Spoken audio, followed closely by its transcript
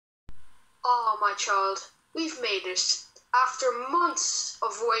Oh, my child, we've made it. After months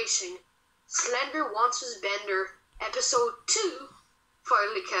of waiting, Slender Wants His Bender, Episode 2,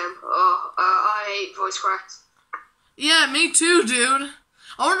 finally came. Oh, I hate voice cracks. Yeah, me too, dude.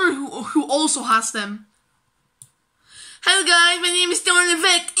 I wonder who also has them. Hello guys, my name is Slender.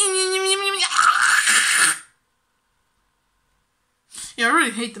 Yeah, I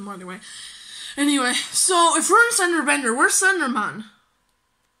really hate them by the way. Anyway, so if we're in Slender Bender, where's Slender Man?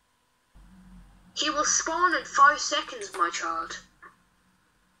 He will spawn in 5 seconds, my child.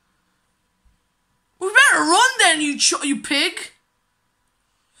 We better run then, you pig.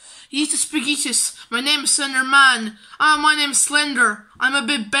 Eat the spaghettis. My name is Slender Man. My name is Slender. I'm a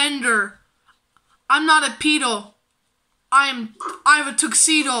bit bender. I'm not a pedo. I have a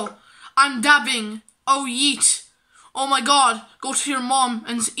tuxedo. I'm dabbing. Oh, yeet. Oh my god. Go to your mom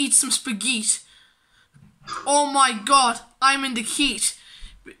and eat some spaghetti. Oh my god. I'm in the heat.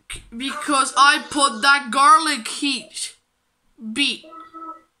 Because I put that garlic heat. Beat.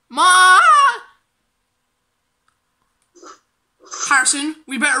 Ma! Harrison,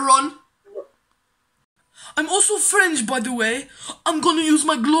 we better run. I'm also French, by the way. I'm gonna use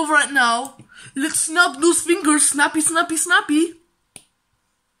my glove right now. Let's snap those fingers. Snappy, snappy, snappy.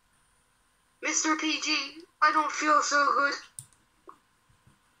 Mr. PG, I don't feel so good.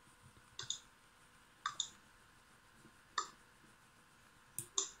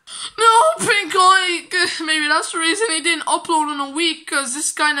 No, Pink Eye. Maybe that's the reason he didn't upload in a week, because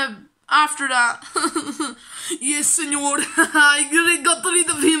this kind of after that. Yes, senor. I got rid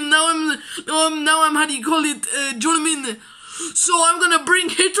of him. Now I'm how do you call it? Gentleman. So I'm gonna bring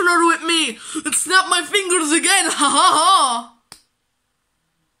Hitler with me and snap my fingers again. Ha ha ha.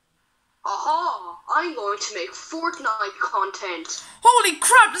 Aha! I'm going to make Fortnite content. Holy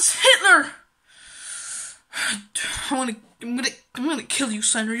crap! It's Hitler. I'm gonna kill you,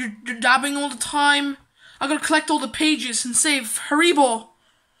 Slender. You're dabbing all the time. I gotta collect all the pages and save Haribo.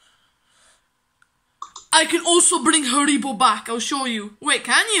 I can also bring Haribo back. I'll show you. Wait,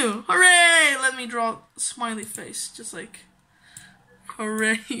 can you? Hooray! Let me draw a smiley face, just like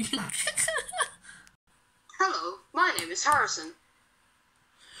hooray. Hello, my name is Harrison.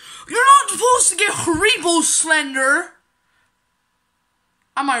 You're not supposed to get Haribo, Slender.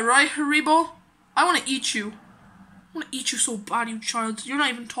 Am I right, Haribo? I want to eat you. I want to eat you so bad, you child. You're not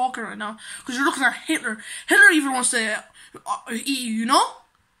even talking right now because you're looking at Hitler. Hitler even wants to eat you, you know?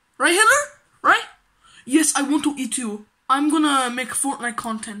 Right, Hitler? Right? Yes, I want to eat you. I'm gonna make Fortnite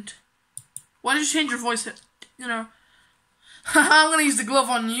content. Why did you change your voice? You know. I'm gonna use the glove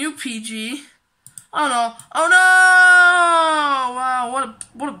on you, PG. Oh no! Oh no! Wow,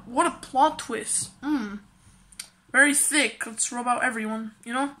 what a plot twist. Very thick. Let's rub out everyone.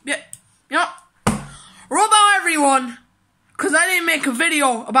 You know? Yeah. Rub out everyone. Cause I didn't make a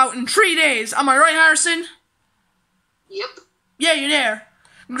video about in 3 days. Am I right, Harrison? Yep. Yeah, you're there.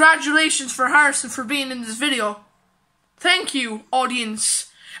 Congratulations for Harrison for being in this video. Thank you,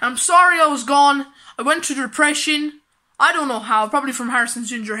 audience. I'm sorry I was gone. I went through depression. I don't know how. Probably from Harrison's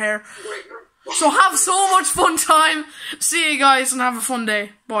ginger hair. So have so much fun time. See you guys and have a fun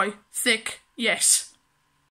day. Bye. Thick. Yes.